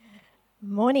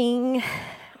Morning.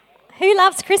 Who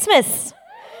loves Christmas?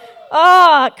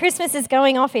 Oh, Christmas is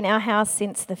going off in our house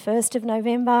since the 1st of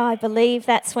November. I believe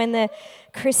that's when the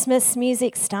Christmas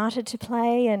music started to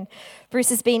play. And Bruce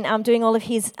has been doing all of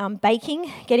his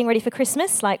baking, getting ready for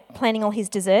Christmas, like planning all his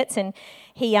desserts. And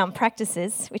he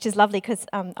practices, which is lovely because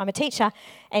I'm a teacher.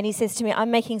 And he says to me,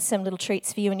 I'm making some little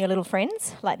treats for you and your little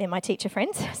friends, like they're my teacher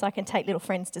friends, so I can take little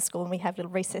friends to school and we have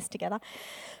little recess together.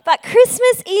 But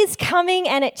Christmas is coming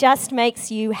and it just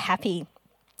makes you happy.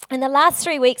 In the last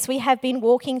 3 weeks, we have been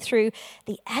walking through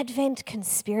the Advent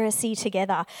conspiracy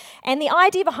together. And the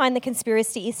idea behind the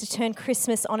conspiracy is to turn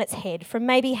Christmas on its head, from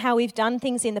maybe how we've done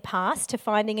things in the past to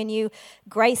finding a new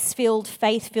grace-filled,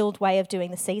 faith-filled way of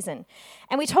doing the season.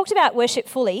 And we talked about worship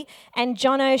fully, and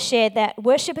Jono shared that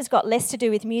worship has got less to do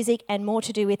with music and more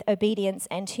to do with obedience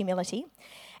and humility.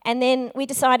 And then we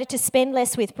decided to spend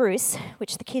less with Bruce,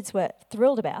 which the kids were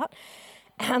thrilled about,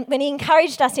 when he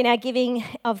encouraged us in our giving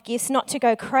of gifts not to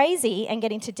go crazy and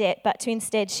get into debt, but to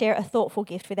instead share a thoughtful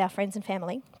gift with our friends and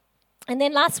family. And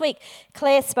then last week,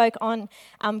 Claire spoke on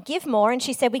Give More, and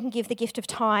she said we can give the gift of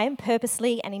time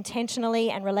purposely and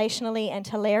intentionally and relationally and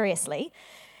hilariously.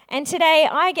 And today,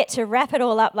 I get to wrap it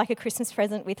all up like a Christmas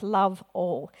present with Love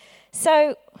All.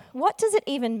 So what does it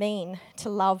even mean to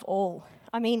love all?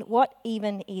 I mean, what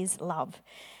even is love?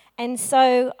 And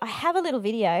so I have a little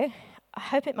video. I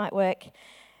hope it might work.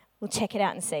 We'll check it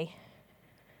out and see.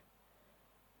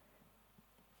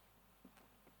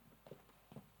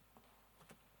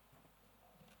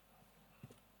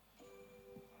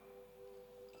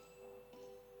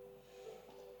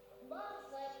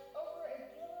 Love's like over a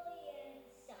billion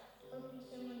stuff. Loving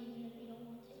someone even if you don't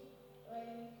want to.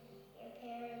 When your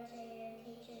parents or your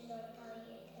teachers don't tell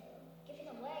you to. Giving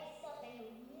away stuff that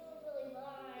you really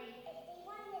like. If they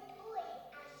want a toy,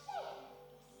 I share.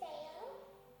 Sale.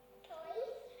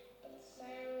 Toys. And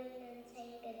smiling and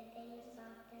saying good things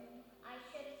about them. I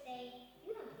should say,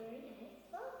 you have very nice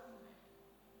clothes on.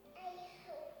 I hope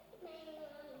my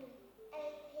mom.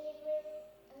 I played with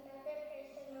another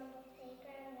person on the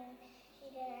playground and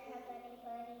she didn't have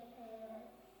anybody to play with.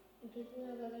 When people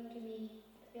are loving to me,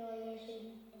 I feel like I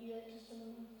should do it to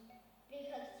someone else.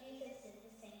 Because Jesus did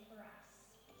the same for us.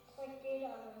 Like did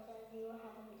others as you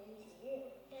have them do to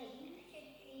you. That you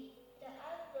should treat the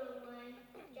other one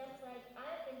just like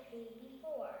I've been treated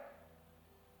before.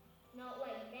 Not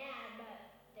like bad, but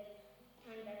the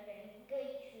times I've been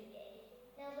good treated.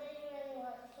 Nobody really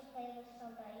wants to play with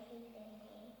somebody who's been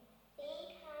mean.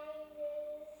 Being kind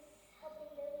is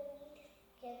helping those in need.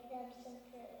 Give them some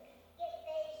food. Get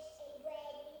fish and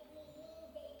bread and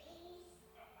beans and peas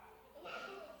and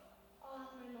apples.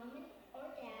 My mom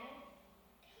or dad,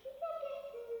 can we go get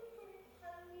food for the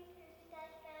hungry person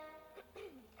right now?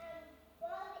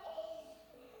 Love is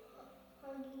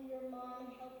hugging your mom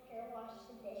and helping her wash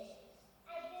the dishes.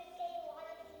 I just get a lot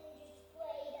of food and just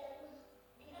play them.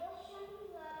 People show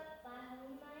me love by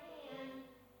holding my hand,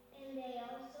 and they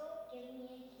also give me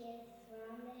a kiss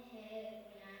around the head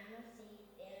when I'm asleep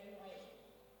and late.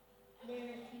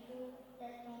 There are people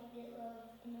that don't get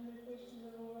love in other places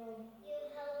of the world.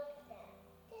 You help them.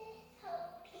 Just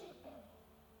help people.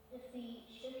 If we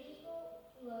show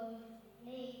people love,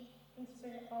 they can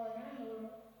spread it all around the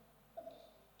world. Okay,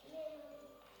 come here,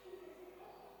 Mommy.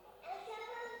 I'll show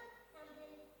them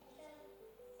something.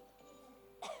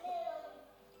 Come here, Mommy.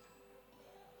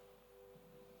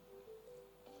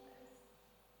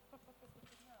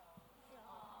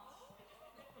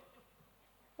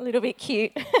 A little bit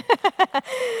cute.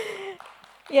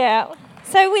 Yeah.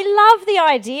 So we love the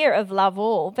idea of love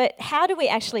all, but how do we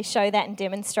actually show that and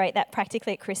demonstrate that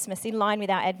practically at Christmas in line with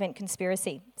our Advent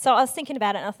conspiracy? So I was thinking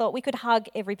about it and I thought we could hug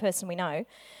every person we know,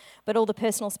 but all the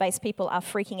personal space people are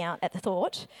freaking out at the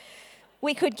thought.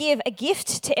 We could give a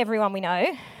gift to everyone we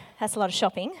know. That's a lot of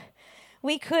shopping.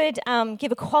 We could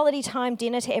give a quality time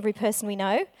dinner to every person we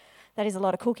know. That is a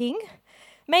lot of cooking.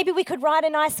 Maybe we could write a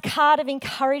nice card of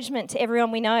encouragement to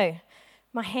everyone we know.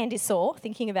 My hand is sore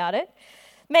thinking about it.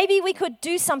 Maybe we could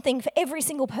do something for every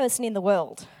single person in the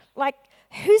world. Like,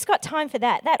 who's got time for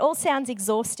that? That all sounds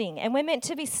exhausting, and we're meant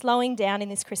to be slowing down in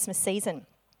this Christmas season.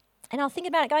 And I was thinking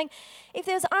about it going, if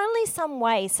there's only some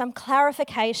way, some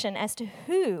clarification as to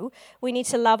who we need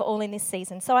to love all in this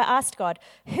season. So I asked God,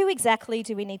 who exactly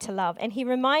do we need to love? And he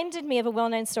reminded me of a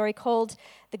well-known story called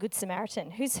The Good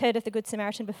Samaritan. Who's heard of The Good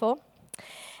Samaritan before?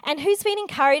 And who's been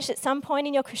encouraged at some point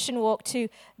in your Christian walk to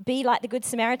be like the Good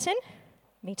Samaritan?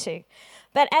 Me too.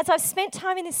 But as I've spent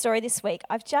time in this story this week,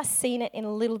 I've just seen it in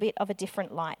a little bit of a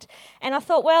different light. And I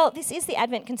thought, well, this is the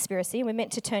Advent conspiracy, and we're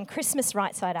meant to turn Christmas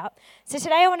right side up. So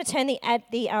today I want to turn the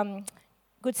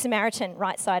Good Samaritan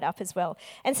right side up as well.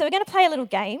 And so we're going to play a little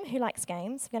game. Who likes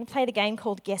games? We're going to play the game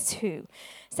called Guess Who.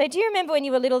 So do you remember when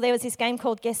you were little there was this game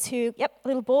called Guess Who? Yep, a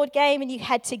little board game, and you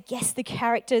had to guess the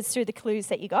characters through the clues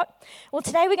that you got. Well,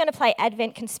 today we're going to play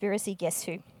Advent Conspiracy Guess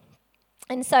Who.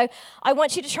 And so I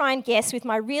want you to try and guess with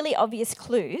my really obvious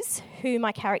clues who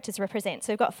my characters represent.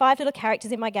 So we've got 5 little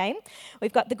characters in my game.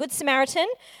 We've got the Good Samaritan,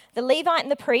 the Levite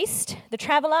and the priest, the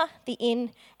traveller, the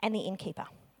inn, and the innkeeper.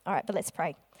 All right, but let's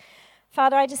pray.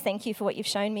 Father, I just thank you for what you've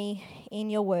shown me in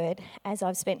your word as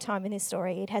I've spent time in this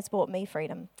story. It has brought me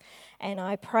freedom. And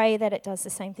I pray that it does the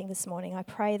same thing this morning. I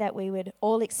pray that we would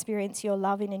all experience your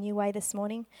love in a new way this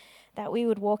morning, that we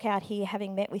would walk out here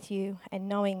having met with you and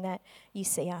knowing that you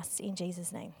see us in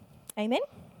Jesus' name. Amen?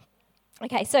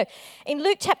 Okay, so in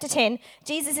Luke chapter 10,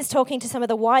 Jesus is talking to some of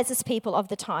the wisest people of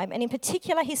the time, and in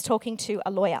particular, he's talking to a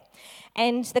lawyer.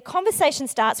 And the conversation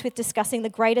starts with discussing the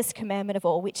greatest commandment of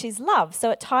all, which is love.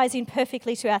 So it ties in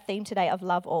perfectly to our theme today of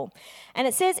love all. And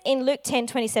it says in Luke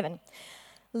 10:27,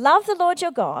 love the Lord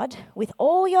your God with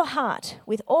all your heart,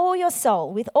 with all your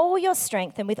soul, with all your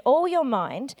strength, and with all your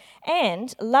mind,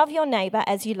 and love your neighbour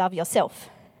as you love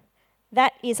yourself.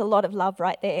 That is a lot of love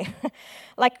right there.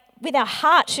 Like, with our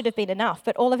heart should have been enough,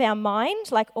 but all of our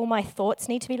mind, like all my thoughts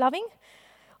need to be loving.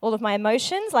 All of my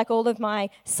emotions, like all of my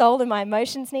soul and my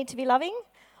emotions need to be loving.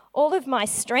 All of my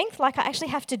strength, like I actually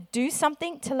have to do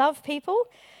something to love people.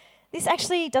 This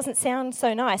actually doesn't sound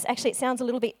so nice. Actually, it sounds a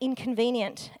little bit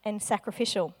inconvenient and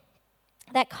sacrificial.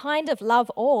 That kind of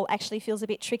love all actually feels a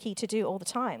bit tricky to do all the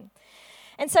time.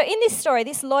 And so in this story,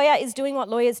 this lawyer is doing what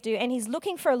lawyers do, and he's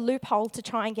looking for a loophole to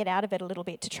try and get out of it a little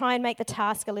bit, to try and make the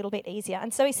task a little bit easier.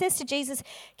 And so he says to Jesus,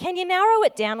 can you narrow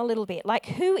it down a little bit? Like,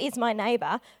 who is my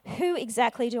neighbour? Who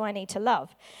exactly do I need to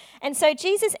love? And so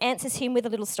Jesus answers him with a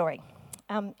little story.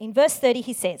 In verse 30,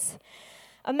 he says,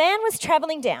 a man was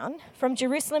travelling down from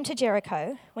Jerusalem to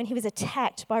Jericho when he was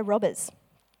attacked by robbers.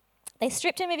 They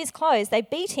stripped him of his clothes, they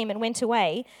beat him and went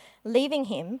away, leaving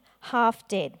him half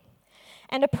dead.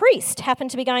 And a priest happened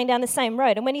to be going down the same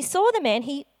road, and when he saw the man,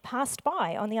 he passed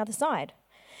by on the other side.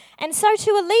 And so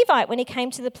too a Levite, when he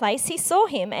came to the place, he saw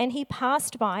him and he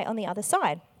passed by on the other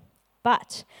side.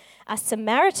 But a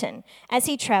Samaritan, as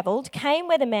he travelled, came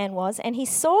where the man was, and he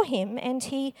saw him and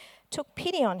he took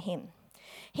pity on him.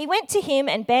 He went to him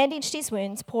and bandaged his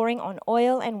wounds, pouring on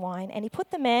oil and wine, and he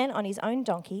put the man on his own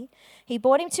donkey. He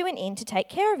brought him to an inn to take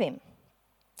care of him.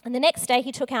 And the next day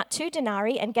he took out 2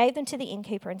 denarii and gave them to the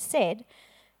innkeeper and said,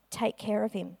 take care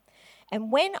of him.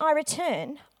 And when I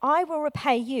return, I will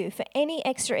repay you for any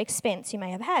extra expense you may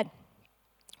have had.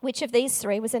 Which of these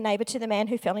 3 was a neighbour to the man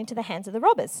who fell into the hands of the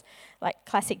robbers? Like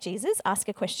classic Jesus, ask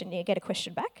a question, you get a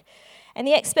question back. And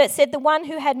the expert said, the one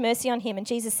who had mercy on him. And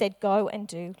Jesus said, go and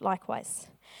do likewise.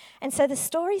 And so the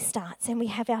story starts, and we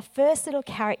have our first little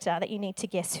character that you need to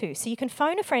guess who. So you can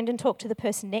phone a friend and talk to the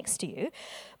person next to you.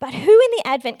 But who in the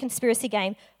Advent conspiracy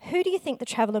game, who do you think the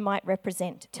traveller might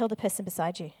represent? Tell the person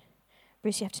beside you.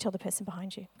 Bruce, you have to tell the person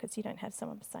behind you because you don't have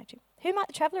someone beside you. Who might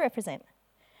the traveller represent?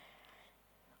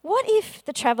 What if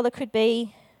the traveller could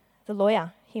be the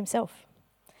lawyer himself?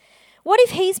 What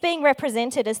if he's being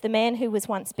represented as the man who was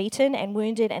once beaten and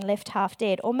wounded and left half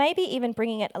dead? Or maybe even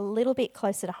bringing it a little bit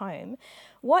closer to home,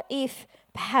 what if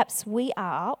perhaps we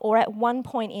are, or at one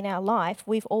point in our life,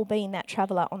 we've all been that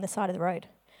traveller on the side of the road?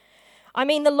 I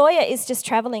mean, the lawyer is just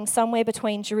travelling somewhere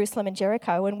between Jerusalem and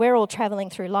Jericho, and we're all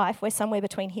travelling through life. We're somewhere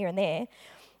between here and there.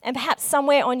 And perhaps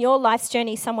somewhere on your life's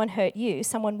journey, someone hurt you,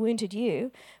 someone wounded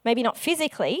you, maybe not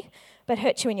physically, but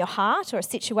hurt you in your heart, or a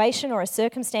situation or a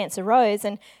circumstance arose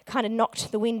and kind of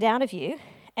knocked the wind out of you,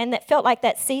 and that felt like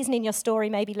that season in your story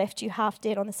maybe left you half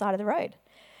dead on the side of the road.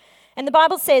 And the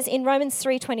Bible says in Romans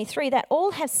 3:23 that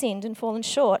all have sinned and fallen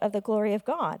short of the glory of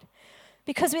God.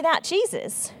 Because without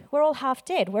Jesus, we're all half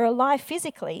dead. We're alive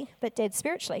physically, but dead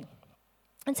spiritually.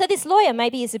 And so this lawyer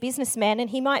maybe is a businessman,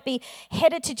 and he might be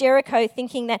headed to Jericho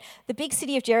thinking that the big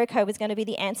city of Jericho was going to be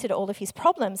the answer to all of his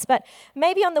problems. But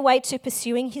maybe on the way to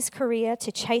pursuing his career,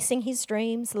 to chasing his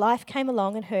dreams, life came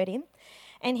along and hurt him,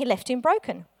 and he left him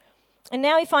broken. And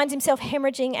now he finds himself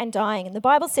hemorrhaging and dying. And the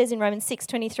Bible says in Romans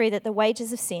 6:23 that the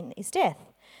wages of sin is death.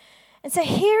 And so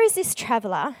here is this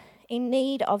traveller in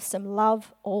need of some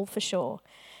love, all for sure.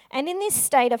 And in this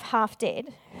state of half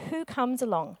dead, who comes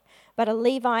along but a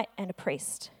Levite and a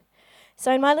priest?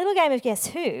 So in my little game of Guess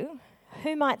Who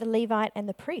might the Levite and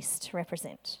the priest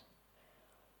represent?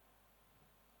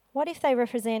 What if they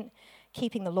represent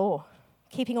keeping the law,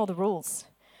 keeping all the rules?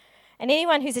 And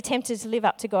anyone who's attempted to live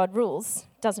up to God's rules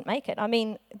doesn't make it. I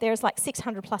mean, there's like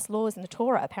 600 plus laws in the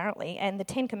Torah apparently, and the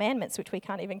 10 Commandments, which we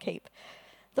can't even keep.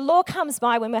 The law comes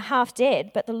by when we're half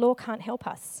dead, but the law can't help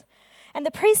us. And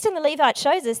the priest and the Levite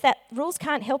shows us that rules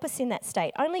can't help us in that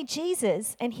state. Only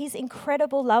Jesus and his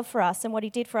incredible love for us and what he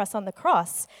did for us on the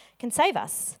cross can save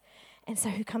us. And so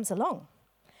who comes along?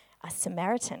 A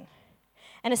Samaritan.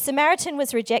 And a Samaritan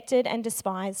was rejected and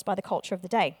despised by the culture of the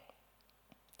day.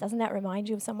 Doesn't that remind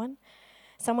you of someone?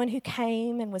 Someone who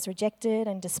came and was rejected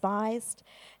and despised.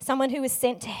 Someone who was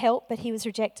sent to help, but he was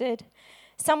rejected.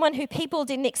 Someone who people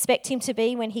didn't expect him to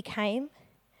be when he came.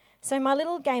 So my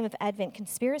little game of Advent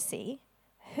conspiracy,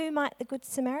 who might the Good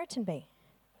Samaritan be?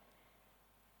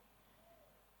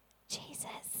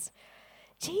 Jesus.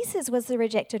 Jesus was the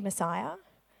rejected Messiah.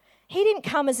 He didn't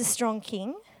come as a strong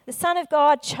king. The Son of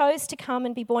God chose to come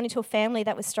and be born into a family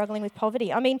that was struggling with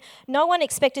poverty. I mean, no one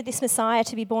expected this Messiah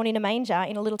to be born in a manger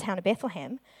in a little town of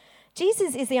Bethlehem.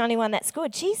 Jesus is the only one that's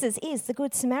good. Jesus is the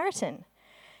Good Samaritan.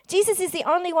 Jesus is the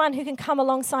only one who can come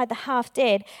alongside the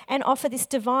half-dead and offer this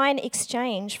divine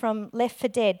exchange from left for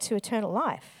dead to eternal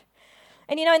life.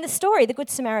 And you know, in the story, the Good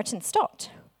Samaritan stopped.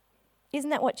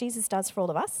 Isn't that what Jesus does for all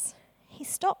of us? He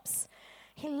stops.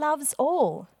 He loves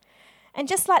all. And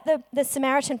just like the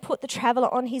Samaritan put the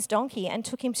traveller on his donkey and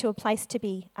took him to a place to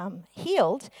be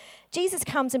healed, Jesus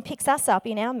comes and picks us up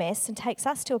in our mess and takes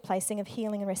us to a place of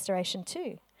healing and restoration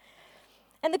too.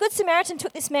 And the Good Samaritan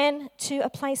took this man to a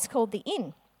place called the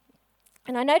inn.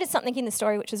 And I noticed something in the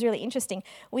story which was really interesting.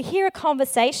 We hear a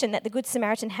conversation that the Good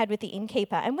Samaritan had with the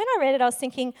innkeeper. And when I read it, I was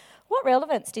thinking, what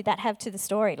relevance did that have to the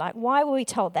story? Like, why were we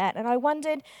told that? And I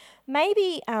wondered,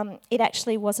 maybe it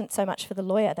actually wasn't so much for the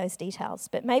lawyer, those details,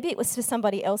 but maybe it was for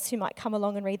somebody else who might come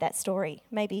along and read that story,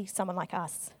 maybe someone like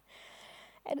us.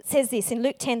 And it says this in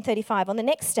Luke 10:35, on the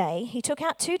next day, he took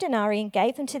out 2 denarii and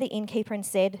gave them to the innkeeper and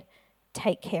said,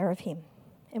 take care of him.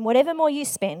 And whatever more you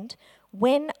spend,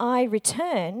 when I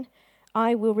return,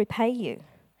 I will repay you.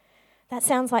 That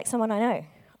sounds like someone I know.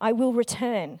 I will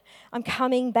return. I'm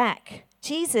coming back.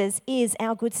 Jesus is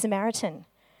our Good Samaritan.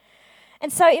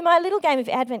 And so in my little game of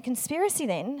Advent conspiracy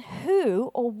then, who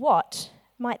or what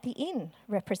might the inn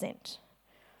represent?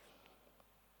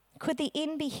 Could the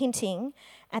inn be hinting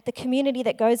at the community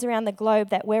that goes around the globe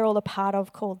that we're all a part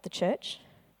of called the church?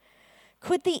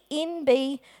 Could the inn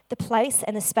be the place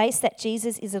and the space that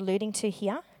Jesus is alluding to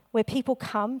here, where people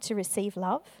come to receive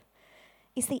love?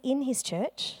 Is the inn his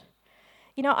church?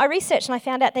 You know, I researched and I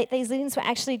found out that these inns were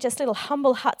actually just little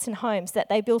humble huts and homes that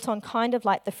they built on kind of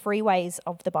like the freeways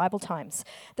of the Bible times.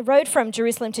 The road from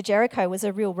Jerusalem to Jericho was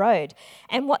a real road.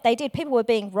 And what they did, people were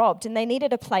being robbed and they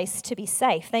needed a place to be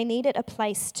safe. They needed a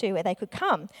place where they could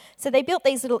come. So they built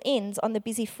these little inns on the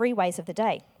busy freeways of the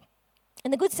day.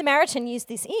 And the Good Samaritan used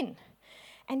this inn.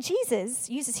 And Jesus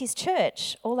uses his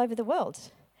church all over the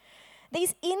world.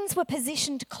 These inns were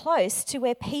positioned close to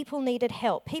where people needed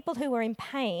help, people who were in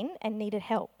pain and needed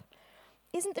help.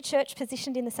 Isn't the church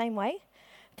positioned in the same way?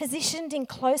 Positioned in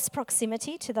close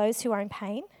proximity to those who are in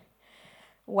pain?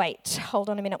 Wait, hold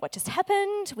on a minute, what just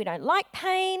happened? We don't like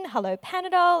pain. Hello,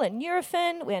 Panadol and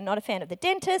Nurofen. We're not a fan of the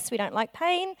dentist. We don't like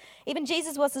pain. Even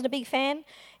Jesus wasn't a big fan.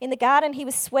 In the garden, he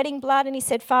was sweating blood and he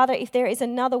said, Father, if there is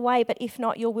another way, but if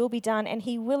not, your will be done. And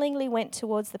he willingly went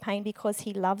towards the pain because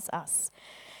he loves us.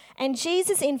 And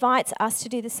Jesus invites us to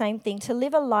do the same thing, to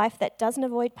live a life that doesn't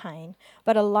avoid pain,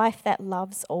 but a life that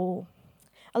loves all.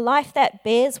 A life that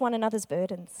bears one another's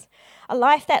burdens. A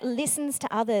life that listens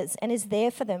to others and is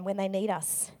there for them when they need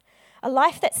us. A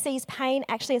life that sees pain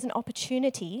actually as an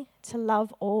opportunity to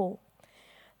love all.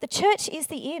 The church is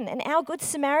the inn, and our Good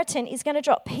Samaritan is going to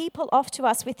drop people off to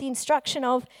us with the instruction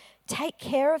of take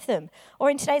care of them, or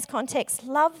in today's context,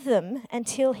 love them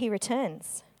until he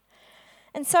returns.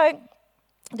 And so,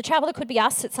 the traveller could be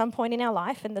us at some point in our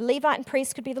life, and the Levite and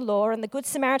priest could be the law, and the Good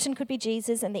Samaritan could be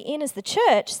Jesus, and the inn is the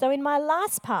church. So in my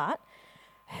last part,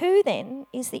 who then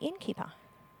is the innkeeper?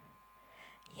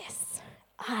 Yes,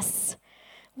 us.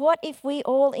 What if we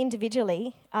all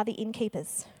individually are the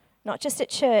innkeepers? Not just at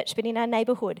church, but in our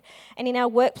neighbourhood, and in our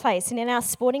workplace, and in our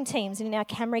sporting teams, and in our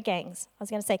camera gangs. I was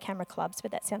going to say camera clubs,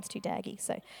 but that sounds too daggy.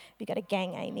 So you've got a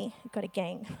gang, Amy. You've got a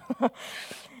gang.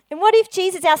 And what if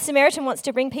Jesus, our Samaritan, wants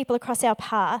to bring people across our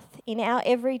path in our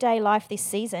everyday life this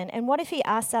season? And what if he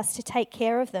asks us to take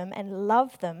care of them and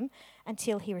love them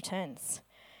until he returns?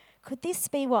 Could this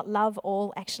be what love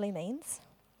all actually means?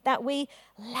 That we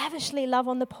lavishly love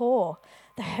on the poor,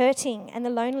 the hurting and the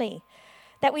lonely.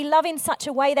 That we love in such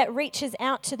a way that reaches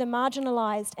out to the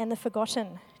marginalised and the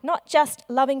forgotten. Not just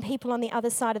loving people on the other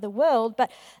side of the world, but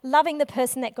loving the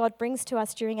person that God brings to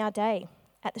us during our day,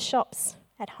 at the shops,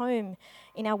 at home,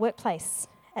 in our workplace,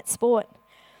 at sport.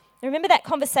 Remember that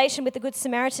conversation with the Good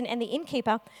Samaritan and the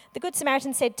innkeeper? The Good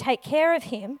Samaritan said, take care of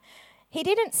him. He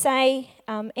didn't say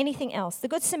anything else. The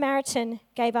Good Samaritan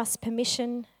gave us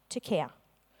permission to care.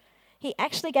 He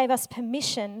actually gave us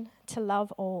permission to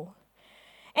love all.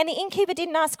 And the innkeeper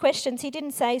didn't ask questions. He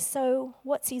didn't say, so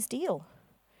what's his deal?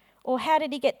 Or how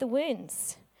did he get the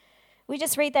wounds? We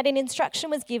just read that an instruction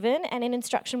was given and an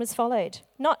instruction was followed.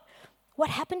 Not,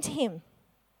 what happened to him?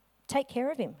 Take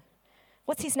care of him.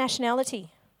 What's his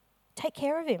nationality? Take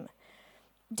care of him.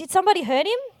 Did somebody hurt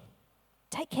him?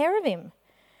 Take care of him.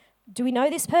 Do we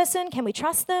know this person? Can we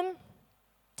trust them?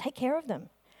 Take care of them.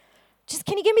 Just,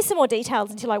 can you give me some more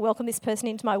details until I welcome this person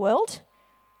into my world?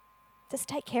 Just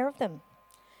take care of them.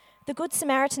 The Good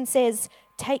Samaritan says,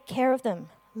 take care of them,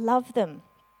 love them.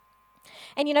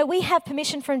 And you know, we have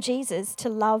permission from Jesus to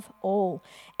love all.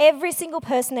 Every single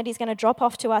person that is going to drop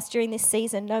off to us during this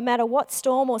season, no matter what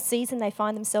storm or season they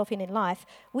find themselves in life,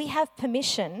 we have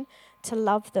permission to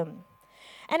love them.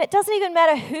 And it doesn't even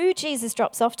matter who Jesus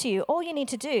drops off to you. All you need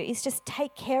to do is just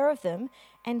take care of them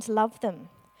and love them.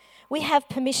 We have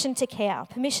permission to care,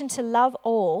 permission to love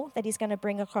all that He's going to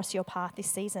bring across your path this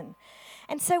season.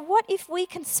 And so what if we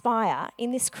conspire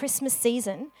in this Christmas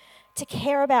season to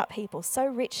care about people so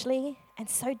richly and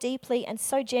so deeply and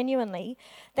so genuinely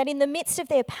that in the midst of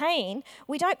their pain,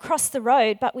 we don't cross the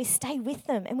road, but we stay with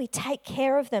them and we take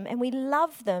care of them and we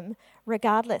love them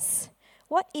regardless?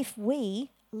 What if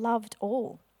we loved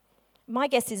all? My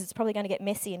guess is it's probably going to get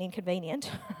messy and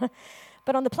inconvenient.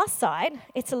 But on the plus side,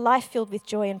 it's a life filled with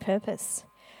joy and purpose.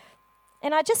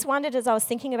 And I just wondered as I was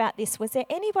thinking about this, was there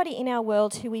anybody in our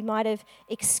world who we might have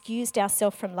excused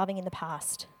ourselves from loving in the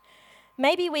past?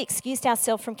 Maybe we excused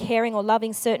ourselves from caring or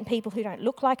loving certain people who don't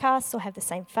look like us or have the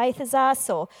same faith as us,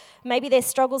 or maybe their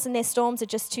struggles and their storms are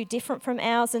just too different from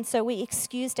ours, and so we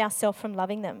excused ourselves from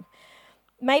loving them.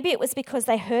 Maybe it was because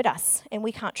they hurt us and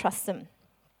we can't trust them.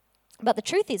 But the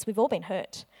truth is, we've all been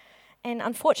hurt. And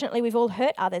unfortunately, we've all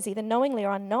hurt others, either knowingly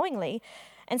or unknowingly.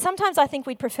 And sometimes I think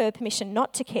we'd prefer permission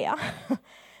not to care,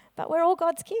 but we're all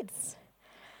God's kids.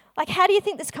 Like, how do you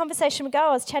think this conversation would go?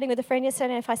 I was chatting with a friend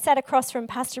yesterday, and if I sat across from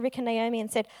Pastor Rick and Naomi and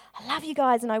said, I love you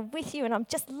guys, and I'm with you, and I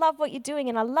just love what you're doing,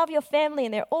 and I love your family,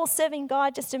 and they're all serving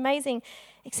God, just amazing,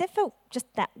 except for just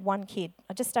that one kid.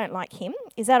 I just don't like him.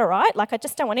 Is that all right? Like, I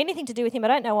just don't want anything to do with him. I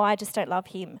don't know why, I just don't love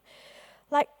him.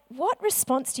 Like, what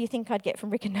response do you think I'd get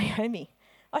from Rick and Naomi?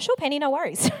 Oh, sure, Penny, no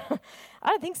worries. I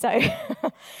don't think so.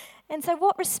 And so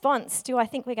what response do I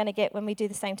think we're going to get when we do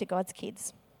the same to God's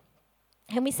kids?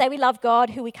 And we say we love God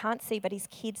who we can't see, but His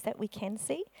kids that we can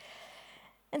see.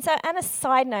 And so on a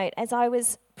side note, as I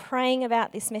was praying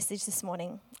about this message this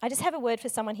morning, I just have a word for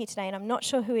someone here today, and I'm not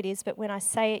sure who it is, but when I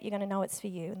say it, you're going to know it's for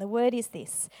you. And the word is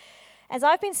this. As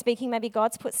I've been speaking, maybe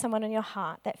God's put someone on your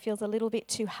heart that feels a little bit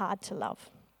too hard to love.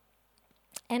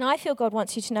 And I feel God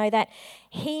wants you to know that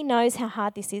He knows how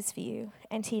hard this is for you,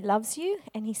 and He loves you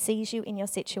and He sees you in your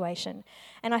situation.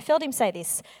 And I felt Him say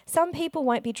this, some people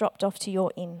won't be dropped off to your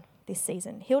inn this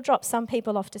season. He'll drop some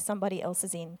people off to somebody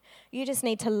else's inn. You just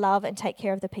need to love and take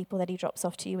care of the people that He drops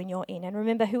off to you in your inn. And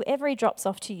remember, whoever He drops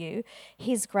off to you,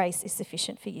 His grace is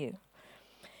sufficient for you.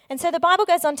 And so the Bible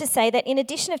goes on to say that in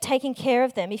addition of taking care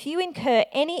of them, if you incur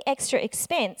any extra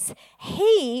expense,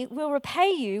 He will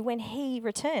repay you when He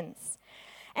returns.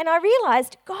 And I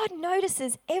realised God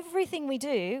notices everything we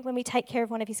do when we take care of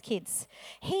one of His kids.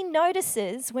 He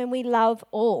notices when we love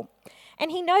all.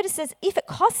 And He notices if it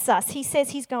costs us, He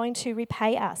says He's going to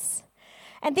repay us.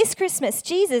 And this Christmas,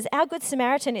 Jesus, our Good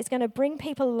Samaritan, is going to bring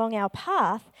people along our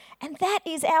path, and that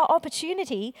is our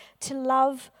opportunity to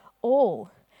love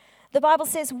all. The Bible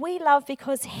says we love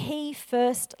because He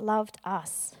first loved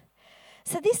us.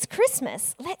 So this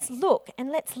Christmas, let's look and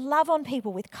let's love on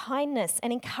people with kindness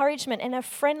and encouragement and a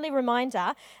friendly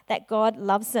reminder that God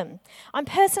loves them. I'm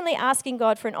personally asking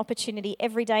God for an opportunity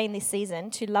every day in this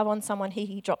season to love on someone who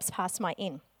He drops past my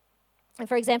inn. And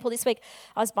for example, this week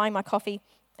I was buying my coffee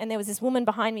and there was this woman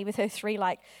behind me with her 3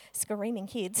 screaming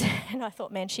kids, and I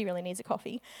thought, man, she really needs a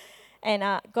coffee.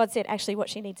 And God said, actually, what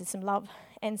she needs is some love.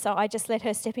 And so I just let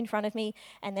her step in front of me.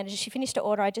 And then as she finished her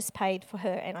order, I just paid for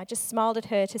her. And I just smiled at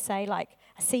her to say, I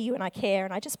see you and I care.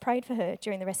 And I just prayed for her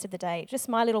during the rest of the day. Just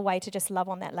my little way to just love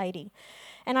on that lady.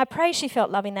 And I pray she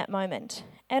felt love in that moment.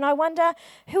 And I wonder,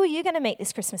 who are you going to meet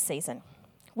this Christmas season?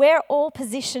 We're all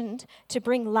positioned to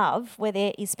bring love where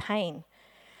there is pain.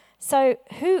 So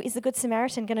who is the Good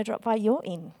Samaritan going to drop by your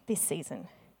inn this season?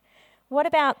 What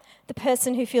about the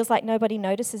person who feels like nobody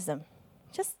notices them?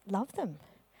 Just love them.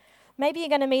 Maybe you're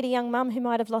going to meet a young mum who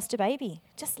might have lost a baby.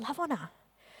 Just love on her.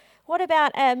 What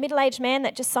about a middle-aged man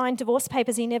that just signed divorce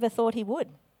papers he never thought he would?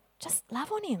 Just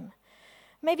love on him.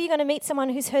 Maybe you're going to meet someone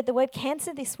who's heard the word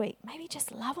cancer this week. Maybe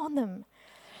just love on them.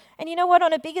 And you know what?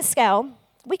 On a bigger scale,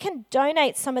 We can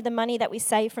donate some of the money that we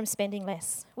save from spending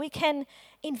less. We can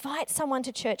invite someone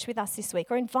to church with us this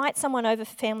week or invite someone over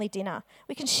for family dinner.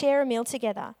 We can share a meal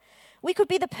together. We could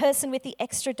be the person with the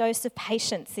extra dose of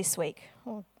patience this week.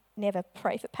 Oh, never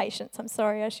pray for patience. I'm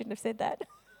sorry, I shouldn't have said that.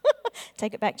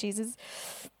 Take it back, Jesus.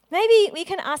 Maybe we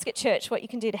can ask at church what you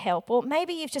can do to help, or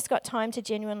maybe you've just got time to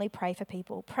genuinely pray for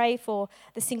people. Pray for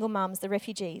the single mums, the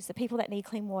refugees, the people that need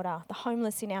clean water, the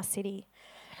homeless in our city.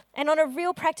 And on a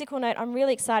real practical note, I'm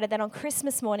really excited that on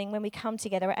Christmas morning when we come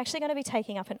together, we're actually going to be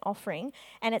taking up an offering,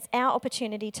 and it's our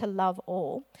opportunity to love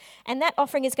all. And that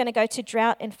offering is going to go to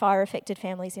drought and fire-affected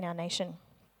families in our nation.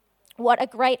 What a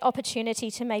great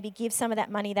opportunity to maybe give some of that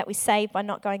money that we save by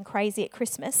not going crazy at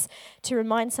Christmas to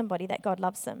remind somebody that God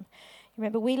loves them.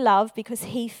 Remember, we love because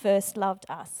He first loved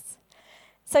us.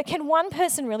 So can one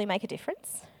person really make a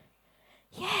difference?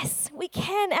 Yes, we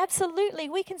can, absolutely.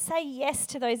 We can say yes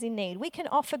to those in need. We can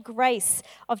offer grace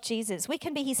of Jesus. We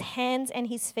can be His hands and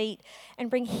His feet and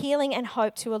bring healing and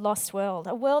hope to a lost world,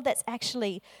 a world that's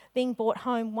actually being brought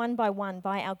home one by one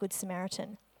by our Good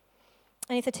Samaritan.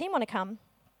 And if the team want to come.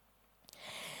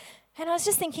 And I was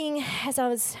just thinking, as I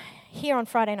was here on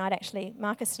Friday night actually,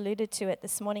 Marcus alluded to it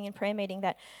this morning in prayer meeting,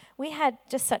 that we had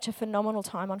just such a phenomenal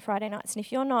time on Friday nights. And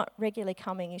if you're not regularly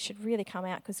coming, you should really come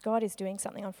out because God is doing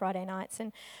something on Friday nights.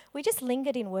 And we just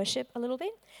lingered in worship a little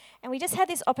bit. And we just had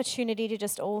this opportunity to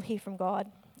just all hear from God.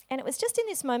 And it was just in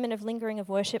this moment of lingering of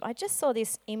worship, I just saw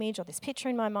this image or this picture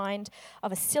in my mind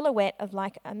of a silhouette of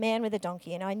like a man with a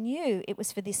donkey. And I knew it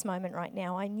was for this moment right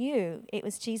now. I knew it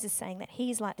was Jesus saying that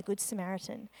He's like the Good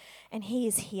Samaritan and He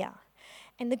is here.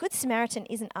 And the Good Samaritan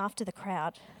isn't after the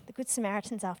crowd. The Good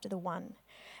Samaritan's after the one.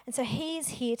 And so He's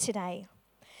here today.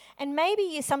 And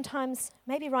maybe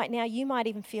right now, you might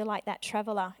even feel like that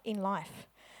traveller in life,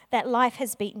 that life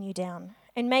has beaten you down.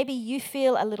 And maybe you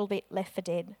feel a little bit left for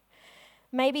dead.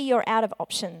 Maybe you're out of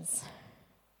options.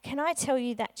 Can I tell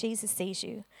you that Jesus sees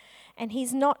you? And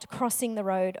He's not crossing the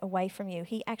road away from you.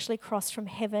 He actually crossed from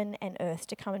heaven and earth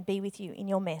to come and be with you in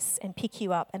your mess and pick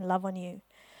you up and love on you.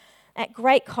 At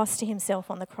great cost to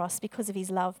Himself on the cross because of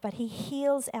His love, but He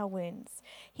heals our wounds.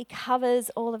 He covers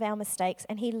all of our mistakes,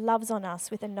 and He loves on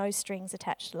us with a no strings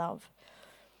attached love.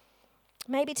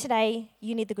 Maybe today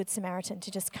you need the Good Samaritan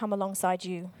to just come alongside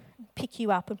you, pick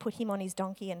you up and put him on his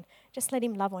donkey and just let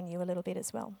him love on you a little bit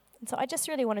as well. And so I just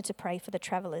really wanted to pray for the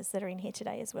travellers that are in here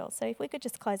today as well. So if we could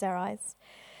just close our eyes.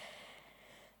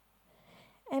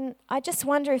 And I just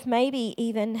wonder if maybe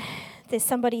even there's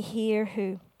somebody here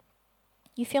who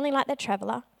you're feeling like that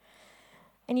traveller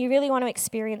and you really want to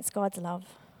experience God's love.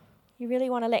 You really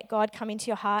want to let God come into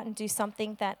your heart and do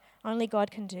something that only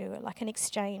God can do, like an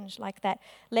exchange, like that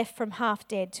left from half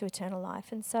dead to eternal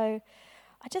life. And so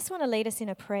I just want to lead us in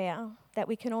a prayer that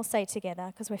we can all say together,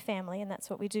 because we're family and that's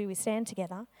what we do, we stand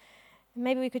together. And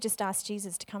maybe we could just ask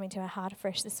Jesus to come into our heart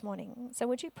afresh this morning. So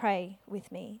would you pray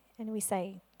with me? And we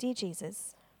say, Dear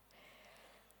Jesus,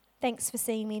 thanks for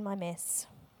seeing me in my mess.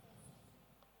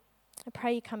 I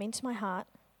pray you come into my heart,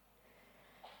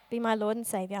 be my Lord and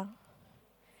Saviour,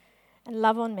 and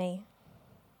love on me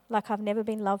like I've never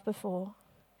been loved before.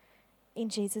 In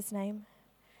Jesus' name.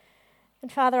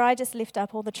 And Father, I just lift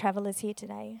up all the travellers here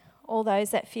today, all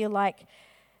those that feel like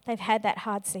they've had that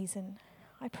hard season.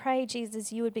 I pray,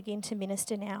 Jesus, you would begin to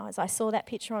minister now, as I saw that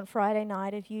picture on Friday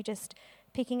night of you just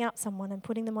picking up someone and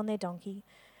putting them on their donkey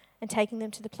and taking them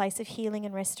to the place of healing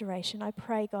and restoration. I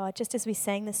pray, God, just as we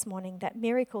sang this morning, that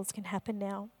miracles can happen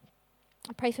now.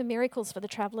 I pray for miracles for the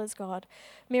travellers, God,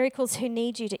 miracles who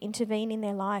need you to intervene in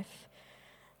their life,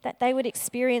 that they would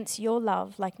experience your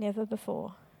love like never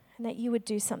before, and that you would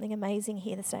do something amazing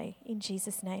here this day, in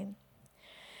Jesus' name.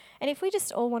 And if we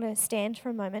just all want to stand for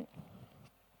a moment,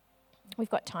 we've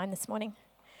got time this morning.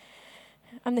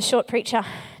 I'm the short preacher,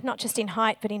 not just in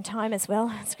height, but in time as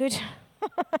well. It's good.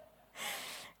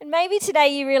 And maybe today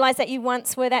you realise that you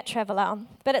once were that traveller,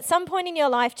 but at some point in your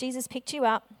life, Jesus picked you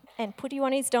up and put you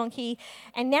on his donkey,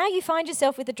 and now you find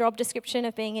yourself with the job description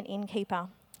of being an innkeeper.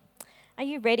 Are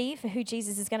you ready for who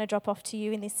Jesus is going to drop off to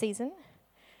you in this season?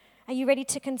 Are you ready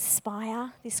to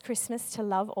conspire this Christmas to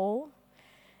love all?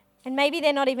 And maybe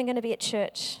they're not even going to be at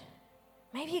church.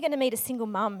 Maybe you're going to meet a single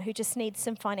mum who just needs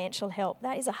some financial help.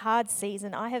 That is a hard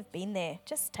season. I have been there.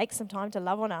 Just take some time to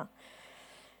love on her.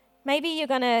 Maybe you're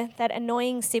that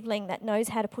annoying sibling that knows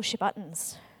how to push your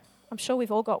buttons. I'm sure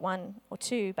we've all got one or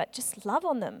two, but just love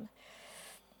on them.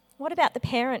 What about the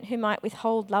parent who might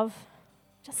withhold love?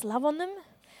 Just love on them.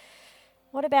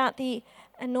 What about the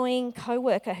annoying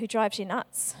co-worker who drives you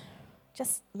nuts?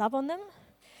 Just love on them.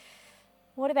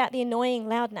 What about the annoying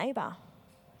loud neighbour?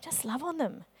 Just love on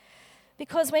them.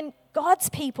 Because when God's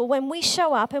people, when we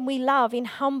show up and we love in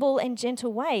humble and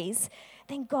gentle ways,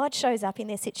 then God shows up in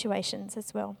their situations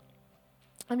as well.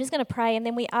 I'm just going to pray, and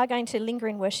then we are going to linger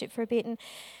in worship for a bit. And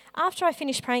after I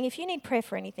finish praying, if you need prayer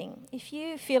for anything, if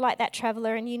you feel like that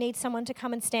traveller and you need someone to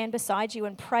come and stand beside you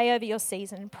and pray over your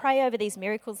season, and pray over these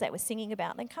miracles that we're singing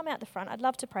about, then come out the front. I'd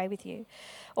love to pray with you.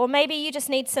 Or maybe you just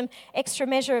need some extra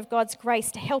measure of God's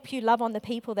grace to help you love on the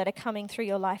people that are coming through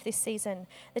your life this season.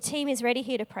 The team is ready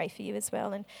here to pray for you as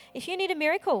well. And if you need a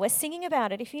miracle, we're singing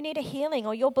about it. If you need a healing,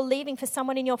 or you're believing for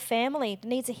someone in your family that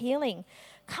needs a healing,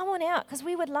 come on out, because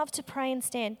we would love to pray and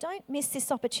stand. Don't miss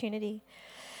this opportunity.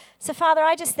 So, Father,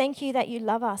 I just thank you that you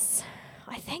love us.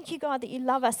 I thank you, God, that you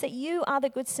love us, that you are the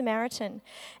Good Samaritan,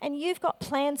 and you've got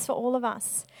plans for all of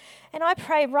us. And I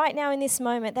pray right now in this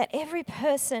moment that every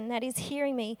person that is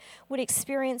hearing me would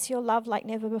experience your love like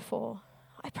never before.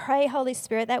 I pray, Holy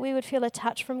Spirit, that we would feel a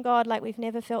touch from God like we've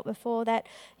never felt before, that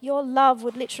your love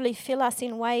would literally fill us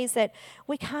in ways that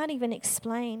we can't even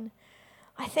explain.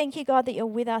 I thank you, God, that you're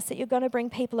with us, that you're going to bring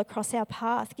people across our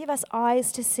path. Give us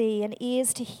eyes to see and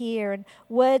ears to hear and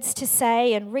words to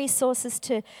say and resources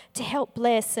to help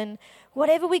bless. And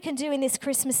whatever we can do in this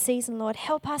Christmas season, Lord,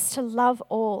 help us to love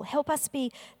all. Help us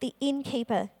be the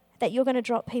innkeeper that you're going to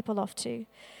drop people off to.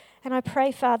 And I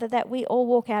pray, Father, that we all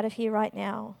walk out of here right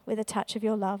now with a touch of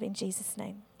your love in Jesus'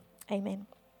 name. Amen.